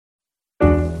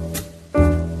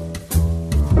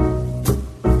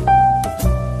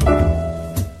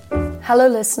Hello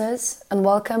listeners, and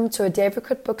welcome to a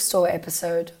Davidcott Bookstore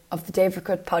episode of the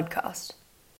Davidcott Podcast.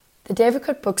 The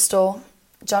Davidcott Bookstore,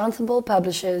 Jonathan Ball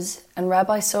Publishers, and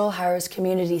Rabbi Cyril Harris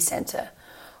Community Center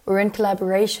were in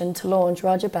collaboration to launch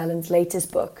Roger Ballen's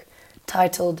latest book,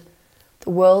 titled The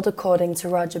World According to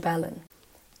Roger Ballen.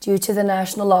 Due to the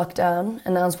national lockdown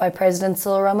announced by President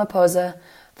Cyril Ramaphosa,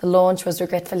 the launch was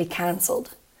regretfully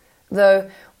cancelled,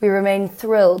 though we remain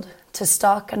thrilled to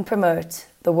stock and promote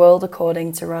The World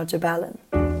According to Roger Ballen.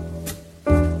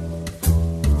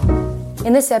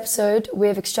 In this episode, we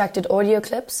have extracted audio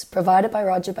clips provided by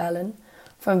Roger Ballen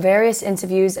from various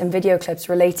interviews and video clips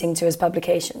relating to his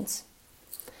publications.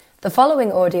 The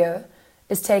following audio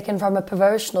is taken from a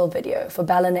promotional video for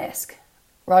Ballenesque,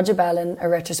 Roger Ballen, a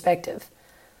retrospective.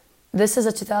 This is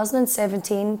a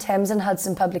 2017 Thames and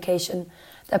Hudson publication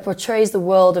that portrays the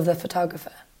world of the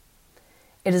photographer.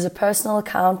 It is a personal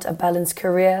account of Ballen's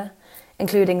career,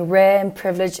 including rare and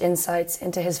privileged insights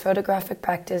into his photographic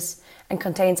practice, and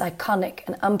contains iconic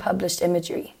and unpublished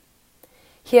imagery.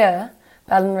 Here,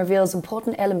 Ballen reveals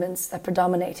important elements that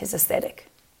predominate his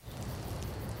aesthetic.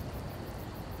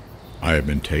 I have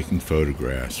been taking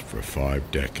photographs for 5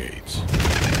 decades.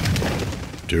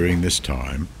 During this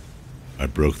time, I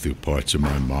broke through parts of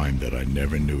my mind that I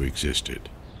never knew existed,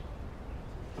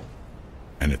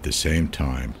 and at the same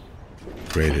time,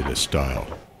 created a style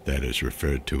that is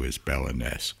referred to as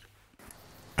Ballenesque.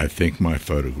 I think my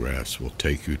photographs will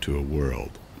take you to a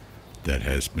world that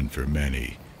has been for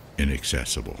many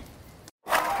inaccessible.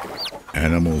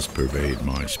 Animals pervade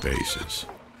my spaces.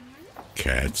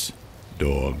 Cats,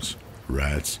 dogs,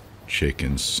 rats,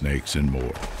 chickens, snakes, and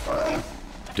more.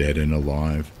 Dead and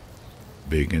alive,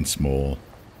 big and small,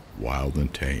 wild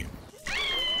and tame.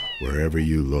 Wherever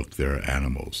you look, there are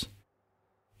animals.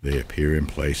 They appear in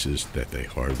places that they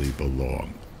hardly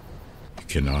belong. You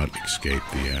cannot escape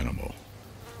the animal.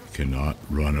 You cannot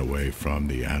run away from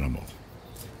the animal.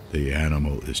 The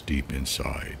animal is deep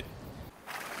inside.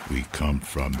 We come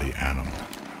from the animal.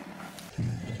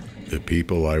 The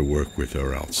people I work with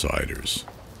are outsiders.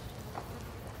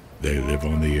 They live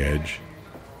on the edge,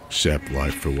 accept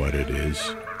life for what it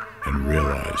is, and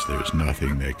realize there's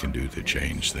nothing they can do to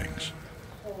change things.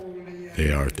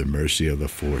 They are at the mercy of the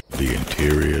force. The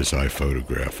interiors I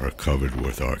photograph are covered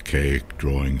with archaic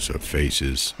drawings of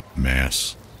faces,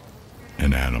 masks,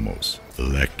 and animals.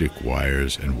 Electric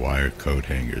wires and wire coat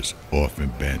hangers, often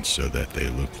bent so that they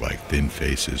look like thin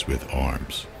faces with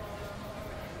arms.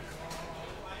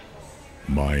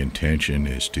 My intention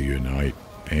is to unite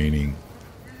painting,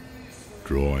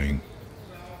 drawing,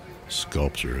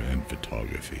 sculpture, and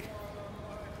photography,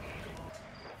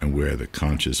 and where the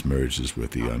conscious merges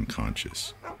with the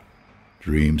unconscious.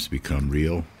 Dreams become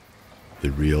real, the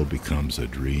real becomes a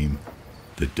dream,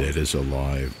 the dead is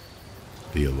alive,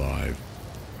 the alive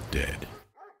dead.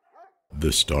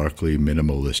 The starkly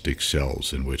minimalistic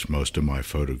cells in which most of my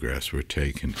photographs were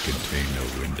taken contain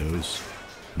no windows,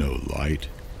 no light,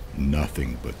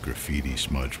 nothing but graffiti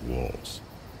smudged walls.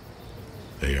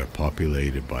 They are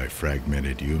populated by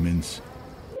fragmented humans,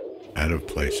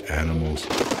 out-of-place animals,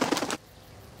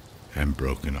 and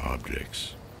broken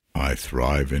objects. I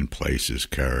thrive in places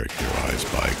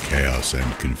characterized by chaos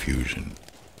and confusion.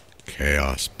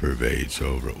 Chaos pervades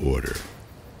over order.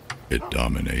 It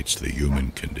dominates the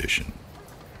human condition.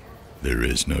 There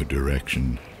is no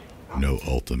direction, no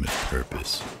ultimate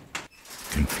purpose.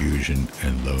 Confusion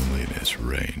and loneliness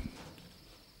reign.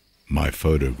 My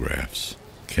photographs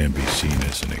can be seen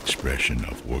as an expression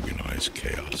of organized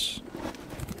chaos.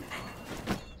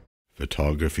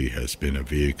 Photography has been a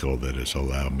vehicle that has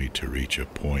allowed me to reach a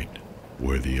point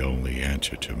where the only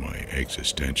answer to my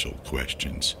existential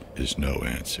questions is no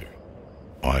answer.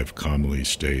 I've commonly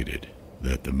stated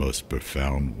that the most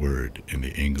profound word in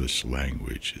the English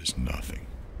language is nothing.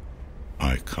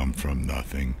 I come from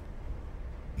nothing,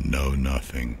 know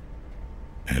nothing,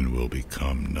 and will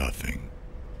become nothing.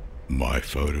 My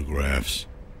photographs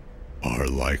are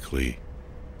likely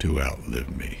to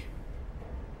outlive me.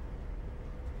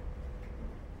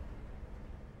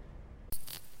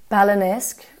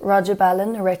 Ballenesque, Roger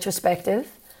Ballen, a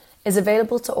retrospective, is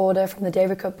available to order from the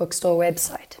Davidcott Bookstore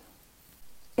website.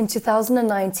 In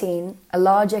 2019, a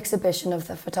large exhibition of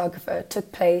the photographer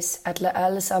took place at Les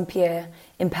Halles Saint-Pierre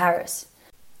in Paris.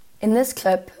 In this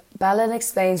clip, Ballen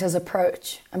explains his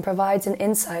approach and provides an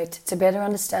insight to better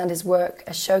understand his work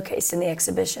as showcased in the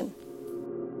exhibition.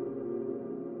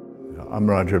 I'm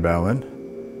Roger Ballen,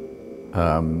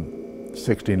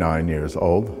 69 years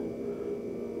old.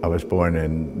 I was born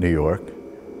in New York,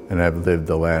 and I've lived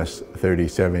the last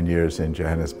 37 years in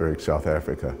Johannesburg, South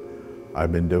Africa.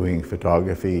 I've been doing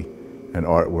photography and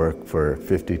artwork for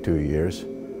 52 years.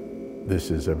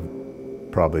 This is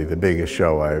probably the biggest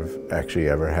show I've actually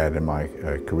ever had in my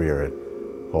career at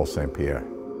Hall St. Pierre.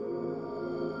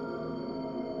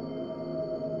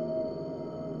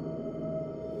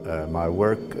 My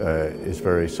work is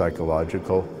very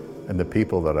psychological, and the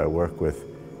people that I work with,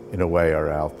 in a way,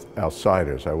 are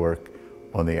outsiders. I work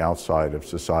on the outside of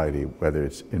society, whether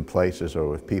it's in places or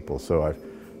with people. So I've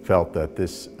felt that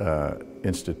this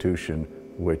institution,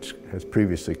 which has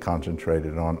previously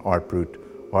concentrated on art brut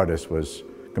artists, was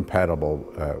compatible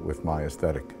with my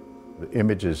aesthetic. The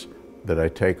images that I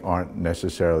take aren't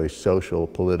necessarily social,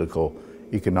 political,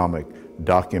 economic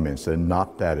documents. They're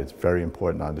not that. It's very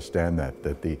important to understand that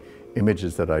the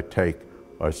images that I take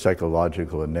are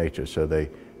psychological in nature, so they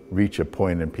reach a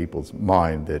point in people's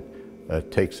mind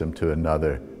that takes them to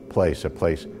another place, a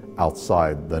place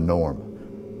outside the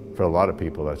norm. For a lot of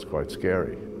people, that's quite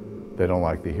scary. They don't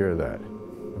like to hear that.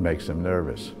 It makes them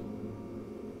nervous.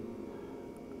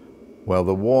 Well,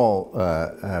 the wall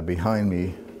behind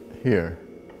me here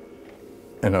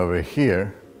and over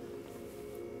here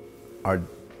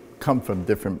come from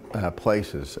different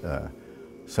places.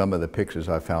 Some of the pictures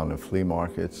I found in flea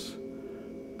markets,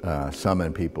 some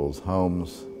in people's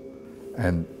homes,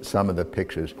 and some of the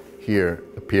pictures here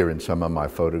appear in some of my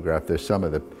photographs. There's some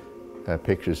of the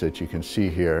pictures that you can see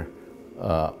here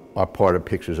are part of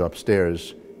pictures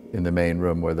upstairs in the main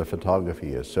room where the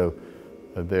photography is. So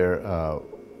they're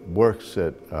works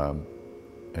that,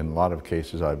 in a lot of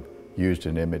cases, I've used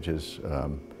in images,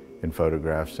 in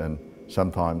photographs, and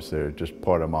sometimes they're just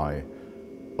part of my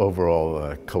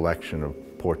overall collection of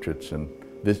portraits. And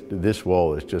this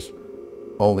wall is just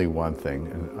only one thing,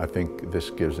 and I think this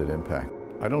gives it impact.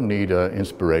 I don't need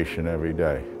inspiration every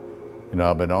day. You know,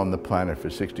 I've been on the planet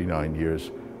for 69 years.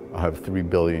 I have 3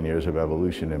 billion years of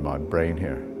evolution in my brain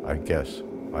here, I guess.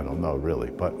 I don't know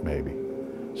really, but maybe.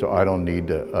 So I don't need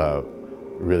to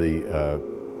really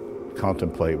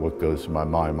contemplate what goes through my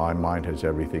mind. My mind has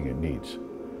everything it needs.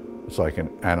 It's like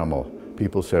an animal.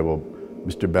 People say, well,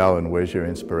 Mr. Ballin, where's your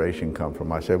inspiration come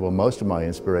from? I say, well, most of my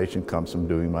inspiration comes from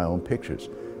doing my own pictures.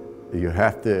 You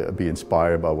have to be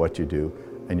inspired by what you do,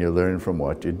 and you learn from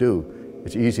what you do.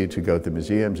 It's easy to go to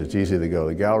museums, it's easy to go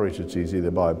to galleries, it's easy to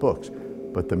buy books,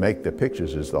 but to make the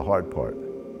pictures is the hard part,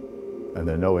 and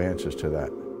there are no answers to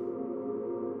that.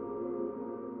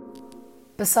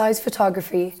 Besides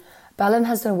photography, Ballin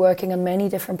has been working on many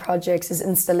different projects as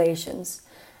installations,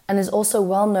 and is also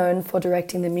well known for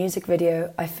directing the music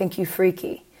video I Think You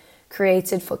Freaky,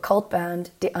 created for cult band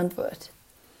Die Antwoord.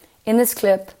 In this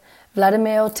clip,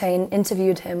 Vladimir Ortain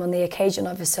interviewed him on the occasion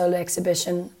of his solo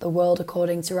exhibition, The World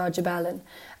According to Roger Ballin,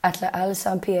 at La Halle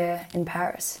Saint-Pierre in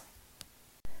Paris.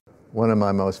 One of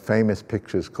my most famous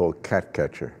pictures called Cat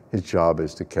Catcher. His job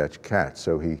is to catch cats,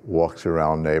 so he walks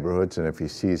around neighborhoods, and if he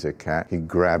sees a cat, he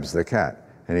grabs the cat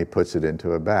and he puts it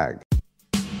into a bag.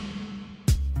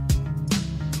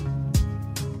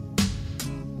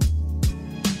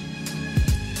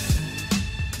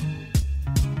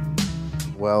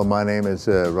 Well, my name is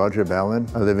Roger Ballin.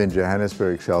 I live in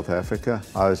Johannesburg, South Africa.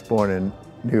 I was born in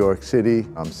New York City.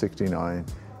 I'm 69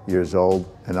 years old,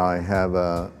 and I have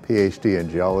a PhD in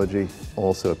geology,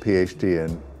 also a PhD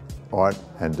in art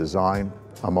and design.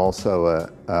 I'm also an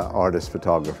artist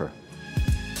photographer.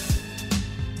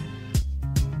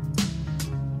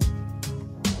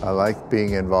 I like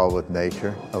being involved with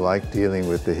nature. I like dealing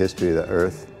with the history of the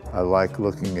earth. I like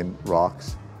looking in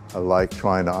rocks. I like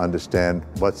trying to understand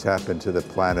what's happened to the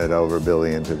planet over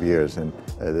billions of years, and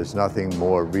there's nothing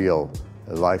more real.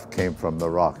 Life came from the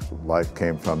rocks. Life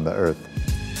came from the earth.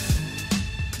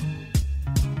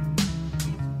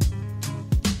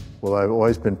 Well, I've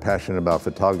always been passionate about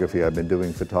photography. I've been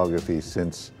doing photography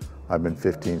since I've been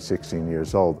 15, 16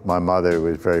 years old. My mother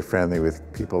was very friendly with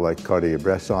people like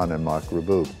Cartier-Bresson and Marc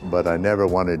Reboux, but I never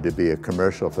wanted to be a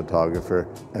commercial photographer,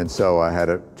 and so I had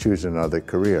to choose another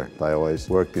career. I always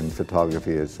worked in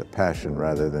photography as a passion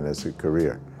rather than as a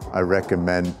career. I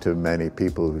recommend to many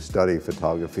people who study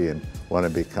photography and want to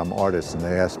become artists, and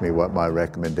they ask me what my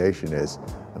recommendation is,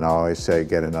 and I always say,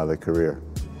 get another career.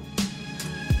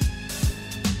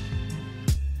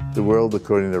 The world,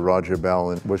 according to Roger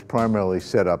Ballin, was primarily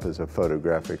set up as a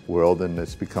photographic world, and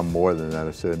it's become more than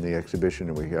that. So in the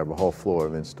exhibition, we have a whole floor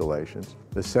of installations.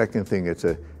 The second thing, it's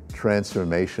a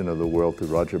transformation of the world through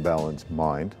Roger Ballin's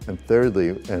mind. And thirdly,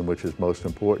 and which is most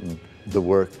important, the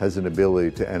work has an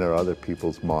ability to enter other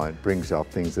people's mind, brings out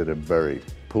things that are buried,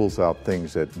 pulls out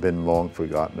things that have been long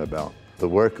forgotten about. The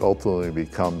work ultimately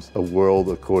becomes a world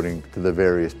according to the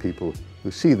various people who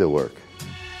see the work.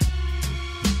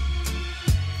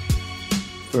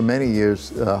 For many years,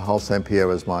 Hall Saint-Pierre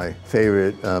was my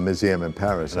favorite museum in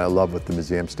Paris, and I love what the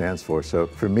museum stands for. So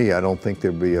for me, I don't think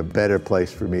there'd be a better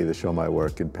place for me to show my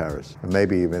work in Paris, or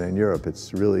maybe even in Europe.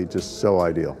 It's really just so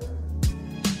ideal.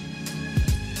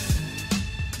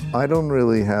 I don't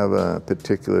really have a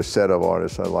particular set of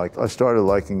artists I like. I started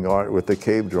liking art with the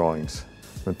cave drawings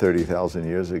from 30,000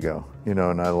 years ago. You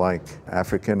know, and I like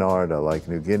African art, I like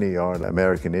New Guinea art,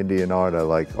 American Indian art, I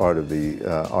like art of the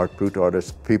art brut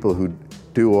artists, people who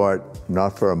do art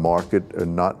not for a market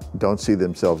and don't see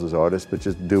themselves as artists, but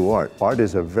just do art. Art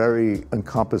is a very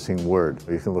encompassing word.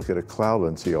 You can look at a cloud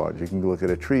and see art. You can look at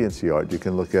a tree and see art. You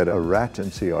can look at a rat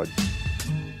and see art.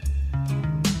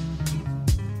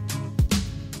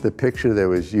 The picture that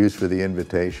was used for the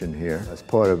invitation here as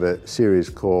part of a series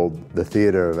called The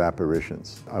Theater of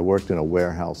Apparitions. I worked in a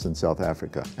warehouse in South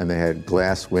Africa, and they had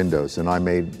glass windows, and I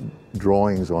made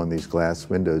drawings on these glass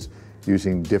windows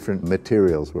using different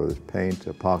materials, whether it's paint,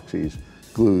 epoxies,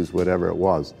 glues, whatever it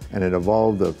was. And it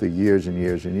evolved over years and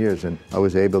years and years, and I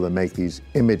was able to make these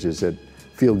images that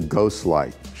feel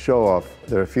ghost-like. Show off.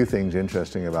 There are a few things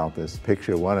interesting about this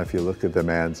picture. One, if you look at the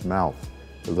man's mouth,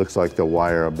 it looks like the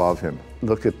wire above him.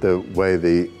 Look at the way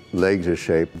the legs are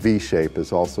shaped. V-shape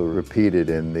is also repeated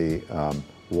in the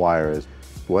wires.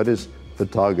 What does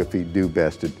photography do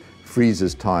best? It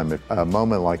freezes time. A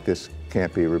moment like this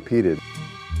can't be repeated.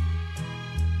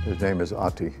 His name is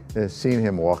Ati. I've seen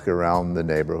him walk around the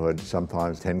neighborhood,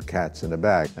 sometimes 10 cats in a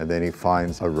bag, and then he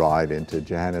finds a ride into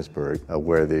Johannesburg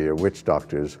where the witch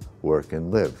doctors work and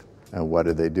live. And what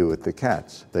do they do with the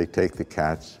cats? They take the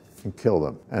cats and kill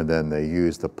them. And then they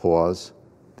use the paws,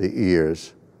 the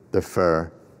ears, the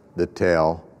fur, the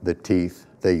tail, the teeth.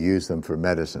 They use them for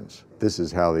medicines. This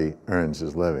is how he earns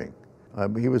his living.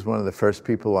 He was one of the first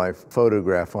people I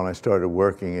photographed when I started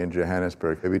working in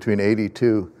Johannesburg. Between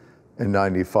 82 and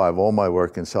 95, all my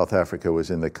work in South Africa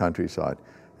was in the countryside.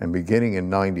 And beginning in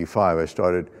 95, I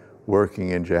started working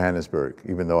in Johannesburg,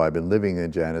 even though I've been living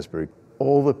in Johannesburg.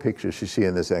 All the pictures you see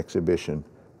in this exhibition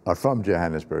are from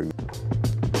Johannesburg.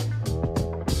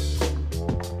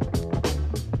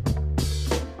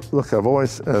 Look, I've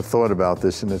always thought about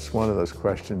this, and it's one of those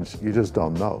questions you just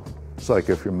don't know. It's like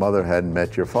if your mother hadn't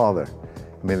met your father.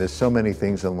 I mean, there's so many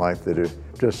things in life that are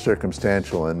just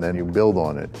circumstantial, and then you build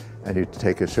on it, and you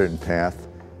take a certain path,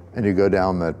 and you go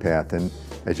down that path, and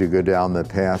as you go down the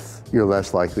path, you're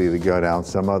less likely to go down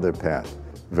some other path.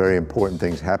 Very important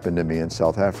things happened to me in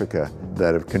South Africa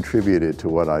that have contributed to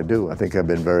what I do. I think I've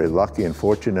been very lucky and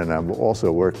fortunate, and I've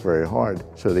also worked very hard.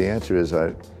 So the answer is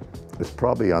it's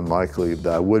probably unlikely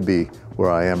that I would be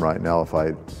where I am right now if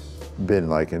I'd been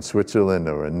like in Switzerland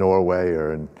or in Norway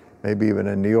or maybe even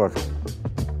in New York.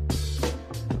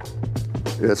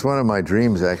 It's one of my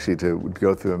dreams actually to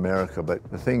go through America, but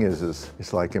the thing is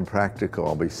it's like impractical.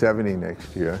 I'll be 70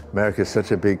 next year. America's such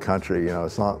a big country, you know,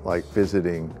 it's not like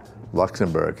visiting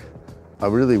Luxembourg. I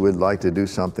really would like to do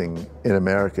something in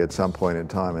America at some point in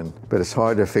time, but it's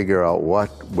hard to figure out what,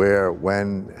 where,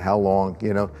 when, how long,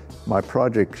 you know. My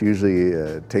projects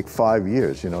usually take 5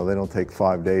 years, you know, they don't take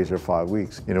 5 days or 5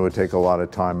 weeks. You know, it would take a lot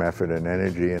of time, effort, and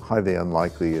energy, and highly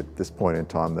unlikely at this point in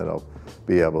time that I'll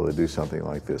be able to do something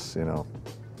like this, you know.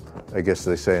 I guess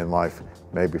they say in life,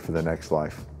 maybe for the next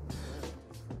life.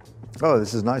 Oh,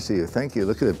 this is nice of you. Thank you.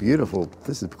 Look at it, beautiful.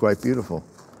 This is quite beautiful.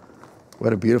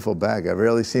 What a beautiful bag. I've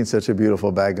rarely seen such a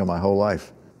beautiful bag in my whole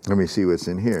life. Let me see what's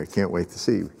in here. Can't wait to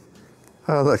see.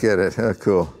 Oh, look at it. Oh,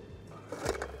 cool.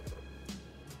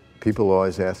 People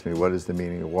always ask me, what is the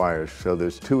meaning of wires? So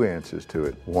there's two answers to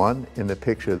it. One, in the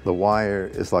picture, the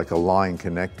wire is like a line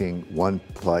connecting one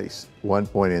place, one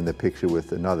point in the picture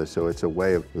with another. So it's a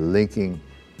way of linking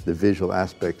the visual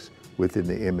aspects within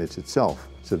the image itself.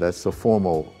 So that's the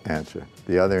formal answer.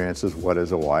 The other answer is, what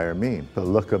does a wire mean? So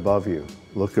look above you,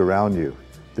 look around you.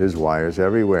 There's wires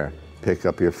everywhere. Pick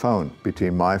up your phone.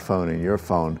 Between my phone and your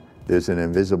phone, there's an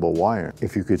invisible wire.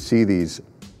 If you could see these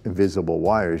invisible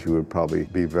wires, you would probably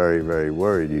be very, very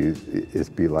worried.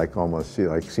 It'd be like almost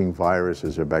like seeing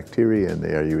viruses or bacteria in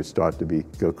there. You would start to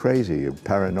go crazy. You're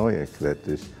paranoid that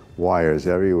there's wires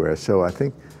everywhere. So I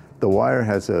think the wire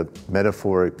has a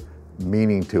metaphoric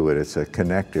meaning to it. It's a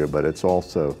connector, but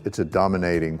it's a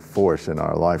dominating force in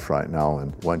our life right now,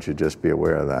 and one should just be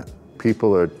aware of that.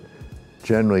 People are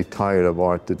generally tired of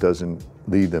art that doesn't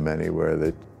lead them anywhere,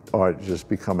 that art just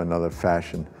become another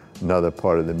fashion, another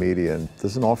part of the media, and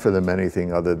doesn't offer them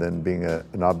anything other than being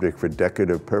an object for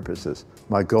decorative purposes.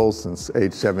 My goals since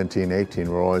age 17, 18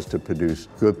 were always to produce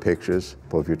good pictures.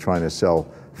 Well, if you're trying to sell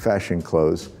fashion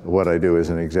clothes, what I do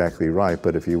isn't exactly right,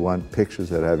 but if you want pictures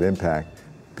that have impact,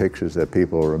 pictures that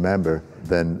people remember,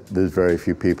 then there's very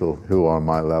few people who are on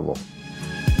my level.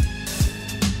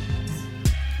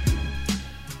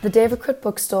 The David Crut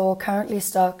bookstore currently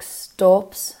stocks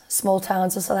Dorps, Small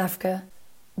Towns of South Africa,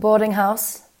 Boarding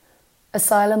House,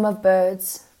 Asylum of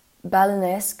Birds,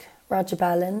 Ballinesque, Roger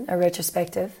Ballin, a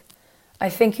retrospective, I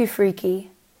Think You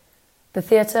Freaky, The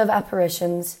Theatre of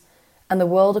Apparitions, and The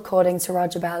World According to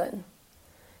Roger Ballin.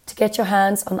 To get your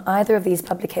hands on either of these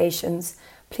publications,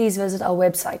 please visit our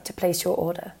website to place your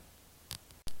order.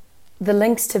 The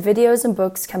links to videos and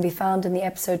books can be found in the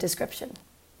episode description.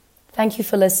 Thank you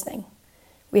for listening.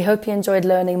 We hope you enjoyed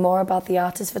learning more about the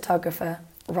artist-photographer,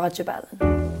 Roger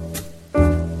Ballin.